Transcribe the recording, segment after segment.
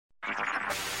HT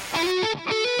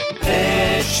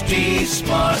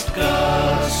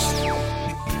Smartcast.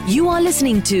 You are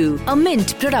listening to a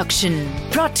Mint production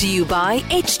brought to you by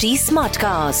HT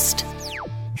Smartcast.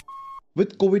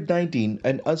 With COVID-19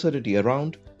 and uncertainty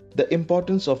around, the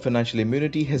importance of financial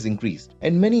immunity has increased,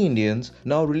 and many Indians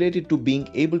now relate it to being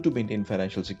able to maintain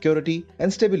financial security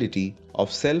and stability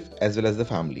of self as well as the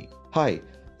family. Hi,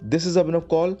 this is Abhinav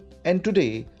Kaul, and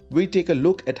today we take a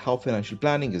look at how financial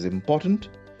planning is important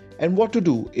and what to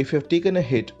do if you have taken a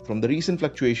hit from the recent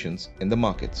fluctuations in the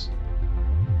markets.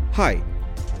 Hi,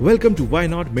 welcome to Why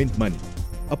Not Mint Money,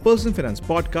 a personal finance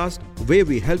podcast where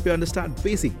we help you understand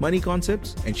basic money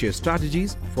concepts and share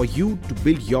strategies for you to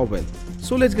build your wealth.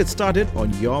 So let's get started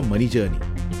on your money journey.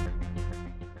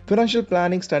 Financial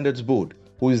Planning Standards Board,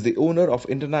 who is the owner of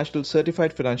International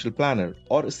Certified Financial Planner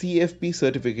or CFP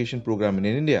certification program in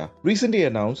India, recently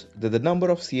announced that the number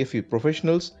of CFP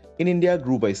professionals in India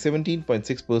grew by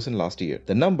 17.6% last year.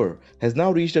 The number has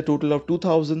now reached a total of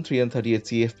 2,338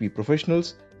 CFP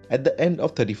professionals at the end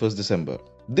of 31st December.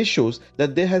 This shows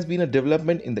that there has been a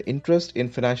development in the interest in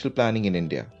financial planning in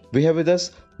India. We have with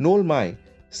us Noel Mai,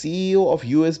 CEO of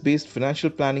US-based Financial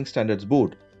Planning Standards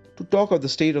Board, to talk of the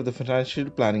state of the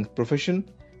financial planning profession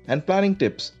and planning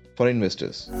tips for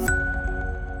investors.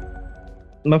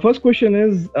 My first question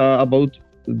is about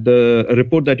the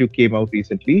report that you came out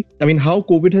recently. I mean, how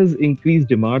COVID has increased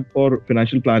demand for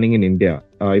financial planning in India?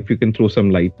 If you can throw some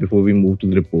light before we move to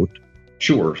the report.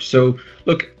 Sure. So,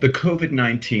 look, the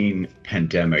COVID-19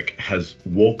 pandemic has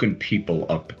woken people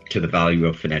up to the value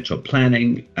of financial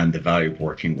planning and the value of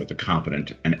working with a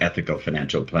competent and ethical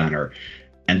financial planner.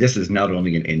 And this is not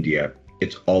only in India,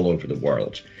 it's all over the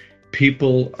world.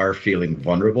 People are feeling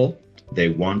vulnerable. They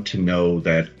want to know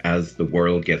that as the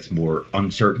world gets more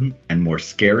uncertain and more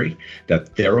scary,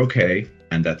 that they're okay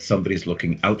and that somebody's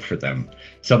looking out for them,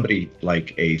 somebody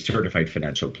like a certified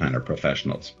financial planner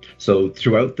professionals. So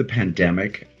throughout the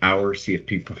pandemic, our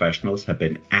CFP professionals have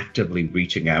been actively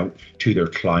reaching out to their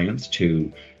clients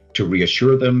to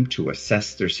reassure them, to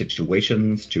assess their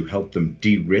situations, to help them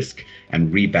de-risk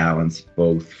and rebalance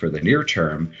both for the near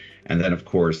term, and then, of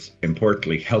course,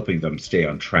 importantly, helping them stay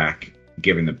on track,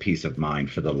 giving them peace of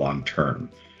mind for the long term.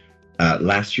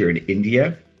 Last year in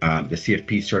India, the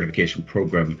CFP certification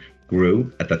program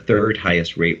grew at the third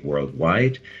highest rate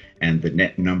worldwide, and the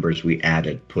net numbers we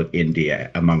added put India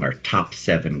among our top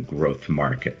 7 growth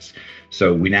markets.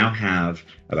 So we now have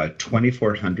about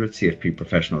 2,400 CFP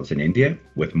professionals in India,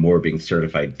 with more being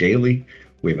certified daily.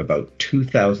 We have about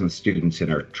 2,000 students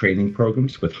in our training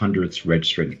programs, with hundreds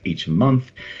registering each month.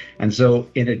 And so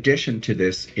in addition to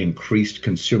this increased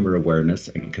consumer awareness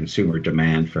and consumer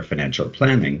demand for financial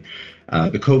planning,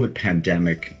 the COVID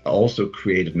pandemic also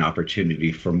created an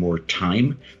opportunity for more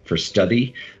time for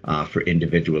study for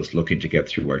individuals looking to get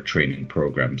through our training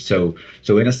program. So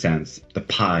in a sense, the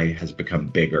pie has become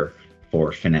bigger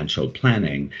for financial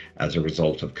planning as a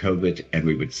result of COVID, and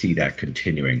we would see that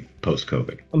continuing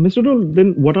post-COVID. Mr. Dole,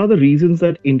 then what are the reasons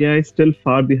that India is still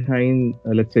far behind,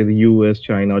 let's say, the US,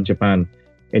 China, or Japan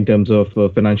in terms of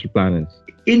financial planners?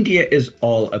 India is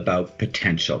all about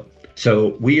potential.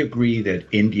 So we agree that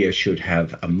India should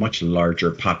have a much larger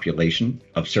population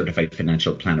of certified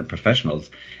financial planner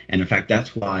professionals. And in fact,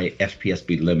 that's why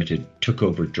FPSB Limited took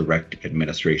over direct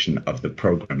administration of the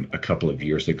program a couple of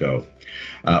years ago.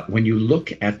 When you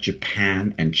look at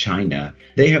Japan and China,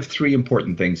 they have 3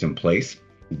 important things in place.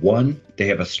 One, they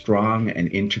have a strong and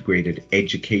integrated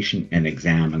education and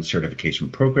exam and certification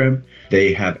program.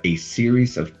 They have a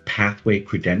series of pathway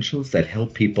credentials that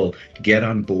help people get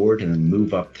on board and then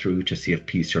move up through to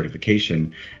CFP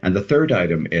certification. And the third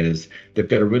item is they've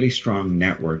got a really strong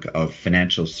network of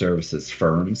financial services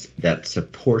firms that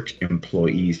support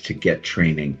employees to get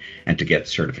training and to get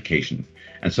certification.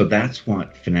 And so that's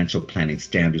what Financial Planning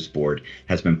Standards Board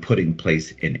has been put in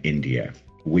place in India.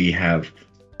 We have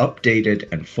updated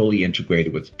and fully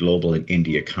integrated with global and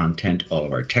India content all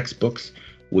of our textbooks.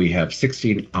 We have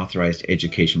 16 authorized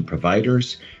education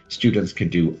providers. Students can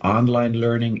do online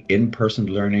learning, in-person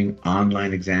learning,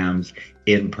 online exams,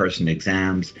 in-person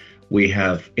exams. We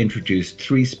have introduced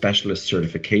 3 specialist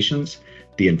certifications: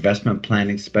 the investment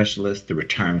planning specialist, the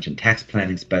retirement and tax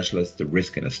planning specialist, the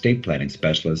risk and estate planning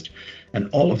specialist. And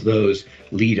all of those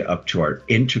lead up to our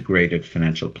integrated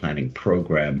financial planning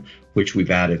program, which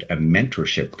we've added a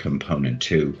mentorship component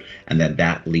to, and then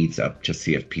that leads up to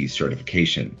CFP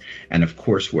certification. And of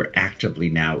course, we're actively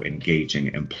now engaging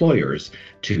employers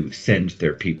to send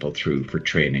their people through for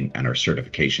training and our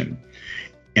certification.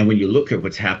 And when you look at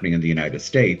what's happening in the United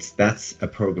States, that's a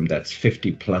program that's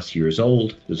 50 plus years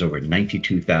old. There's over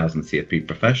 92,000 CFP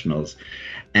professionals.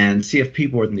 And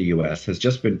CFP Board in the US has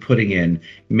just been putting in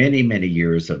many, many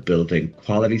years of building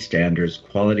quality standards,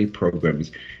 quality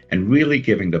programs, and really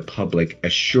giving the public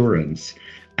assurance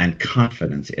and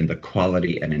confidence in the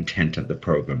quality and intent of the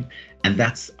program. And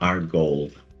that's our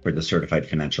goal for the Certified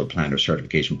Financial Planner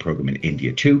Certification Program in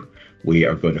India too. We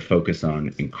are going to focus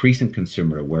on increasing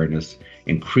consumer awareness,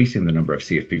 increasing the number of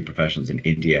CFP professionals in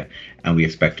India, and we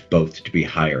expect both to be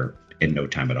higher in no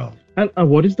time at all. And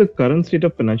what is the current state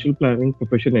of financial planning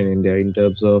profession in India in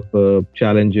terms of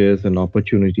challenges and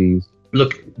opportunities?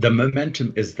 Look, the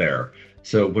momentum is there.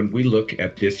 So when we look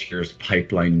at this year's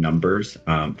pipeline numbers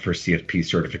for CFP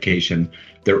certification,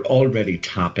 they're already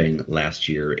topping last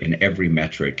year in every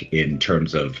metric in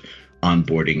terms of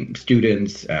onboarding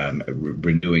students,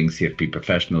 renewing CFP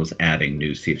professionals, adding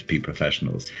new CFP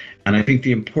professionals. And I think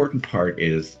the important part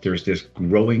is there's this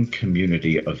growing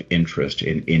community of interest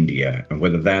in India, and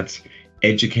whether that's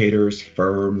educators,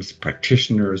 firms,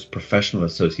 practitioners, professional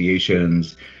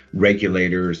associations,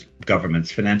 regulators,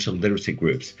 governments, financial literacy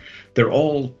groups, they're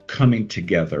all coming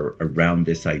together around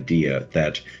this idea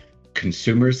that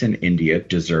consumers in India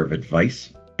deserve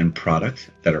advice and products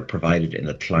that are provided in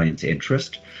the client's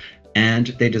interest, and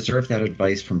they deserve that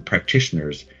advice from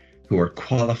practitioners who are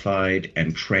qualified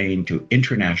and trained to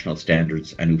international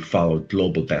standards and who follow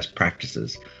global best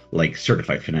practices like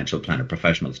certified financial planner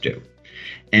professionals do.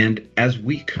 And as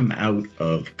we come out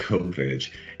of COVID,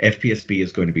 FPSB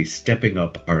is going to be stepping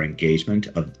up our engagement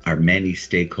of our many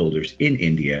stakeholders in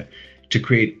India to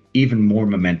create even more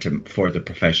momentum for the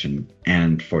profession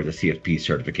and for the CFP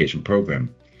certification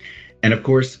program. And of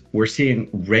course, we're seeing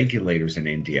regulators in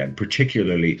India, and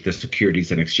particularly the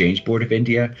Securities and Exchange Board of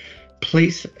India,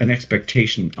 place an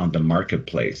expectation on the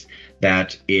marketplace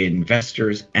that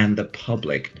investors and the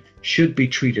public should be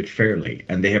treated fairly,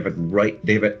 and they have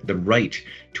the right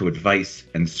to advice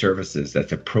and services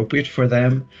that's appropriate for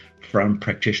them from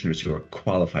practitioners who are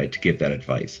qualified to give that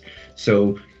advice.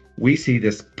 So we see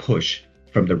this push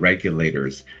from the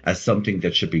regulators as something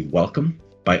that should be welcome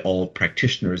by all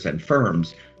practitioners and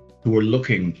firms who are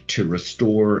looking to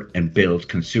restore and build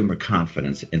consumer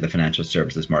confidence in the financial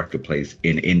services marketplace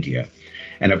in India.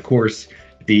 And of course,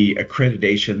 the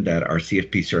accreditation that our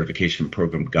CFP certification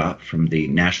program got from the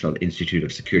National Institute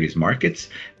of Securities Markets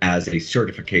as a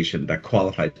certification that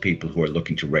qualifies people who are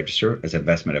looking to register as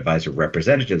investment advisor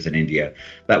representatives in India,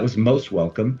 that was most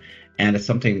welcome. And it's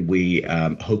something we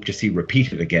hope to see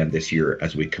repeated again this year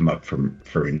as we come up for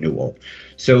renewal.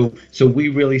 So we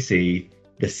really see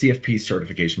the CFP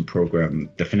certification program,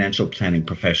 the financial planning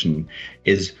profession,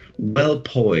 is well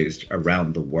poised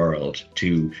around the world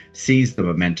to seize the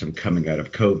momentum coming out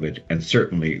of COVID. And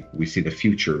certainly we see the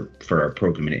future for our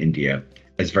program in India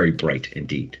as very bright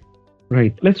indeed.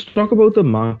 Right. Let's talk about the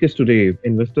markets today.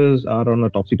 Investors are on a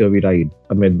topsy-turvy ride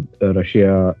amid the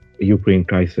Russia-Ukraine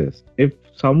crisis. If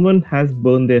someone has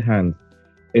burned their hands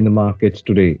in the markets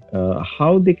today,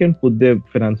 how they can put their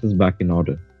finances back in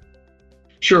order?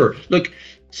 Sure. Look,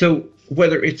 so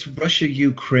whether it's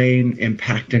Russia-Ukraine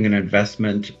impacting an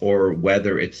investment or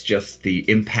whether it's just the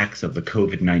impacts of the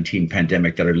COVID-19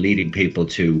 pandemic that are leading people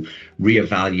to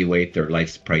reevaluate their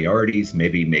life's priorities,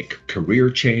 maybe make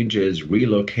career changes,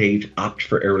 relocate, opt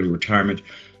for early retirement,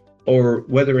 or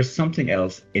whether it's something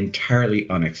else entirely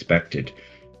unexpected,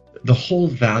 the whole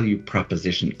value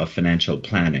proposition of financial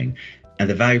planning and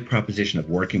the value proposition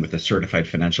of working with a certified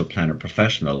financial planner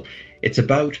professional, it's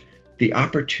about the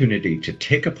opportunity to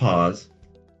take a pause,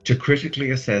 to critically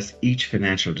assess each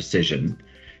financial decision,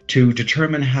 to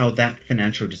determine how that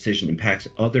financial decision impacts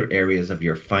other areas of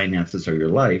your finances or your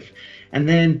life, and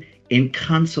then in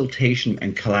consultation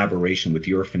and collaboration with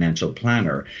your financial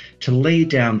planner, to lay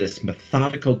down this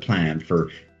methodical plan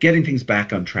for getting things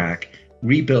back on track,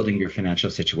 rebuilding your financial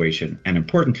situation, and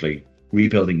importantly,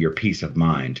 rebuilding your peace of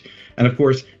mind. And of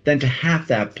course, then to have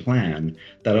that plan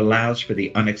that allows for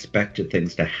the unexpected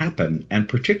things to happen, and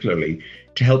particularly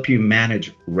to help you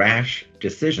manage rash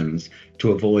decisions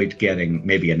to avoid getting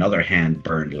maybe another hand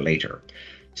burned later.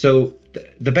 So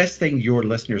the best thing your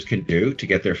listeners can do to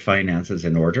get their finances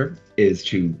in order is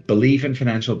to believe in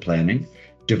financial planning,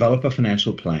 develop a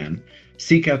financial plan,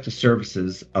 seek out the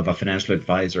services of a financial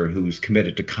advisor who's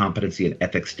committed to competency and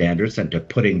ethics standards and to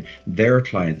putting their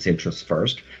clients' interests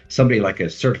first, somebody like a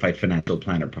certified financial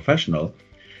planner professional.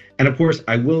 And of course,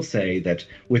 I will say that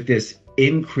with this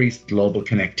increased global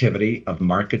connectivity of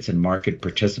markets and market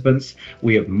participants,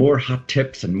 we have more hot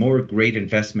tips and more great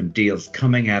investment deals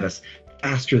coming at us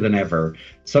faster than ever,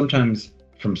 sometimes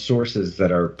from sources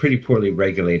that are pretty poorly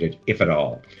regulated, if at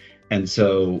all. And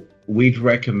so we'd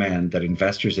recommend that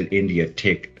investors in India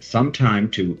take some time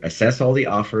to assess all the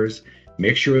offers,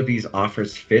 make sure these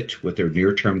offers fit with their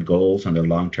near-term goals and their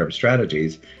long-term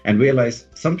strategies, and realize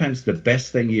sometimes the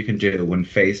best thing you can do when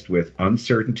faced with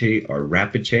uncertainty or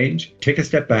rapid change, take a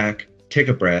step back, take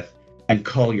a breath, and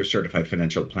call your certified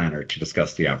financial planner to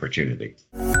discuss the opportunity.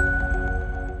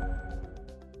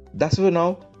 That's it for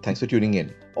now. Thanks for tuning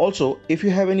in. Also, if you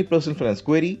have any personal finance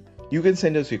query, you can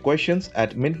send us your questions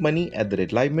at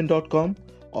mintmoney@livemint.com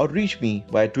or reach me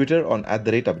via Twitter on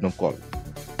 @AbhinavKaul.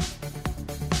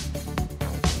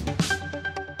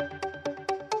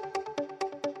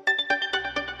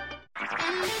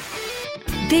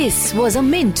 This was a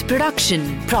Mint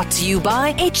production brought to you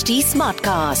by HT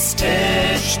Smartcast.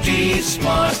 HT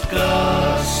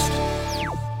Smartcast.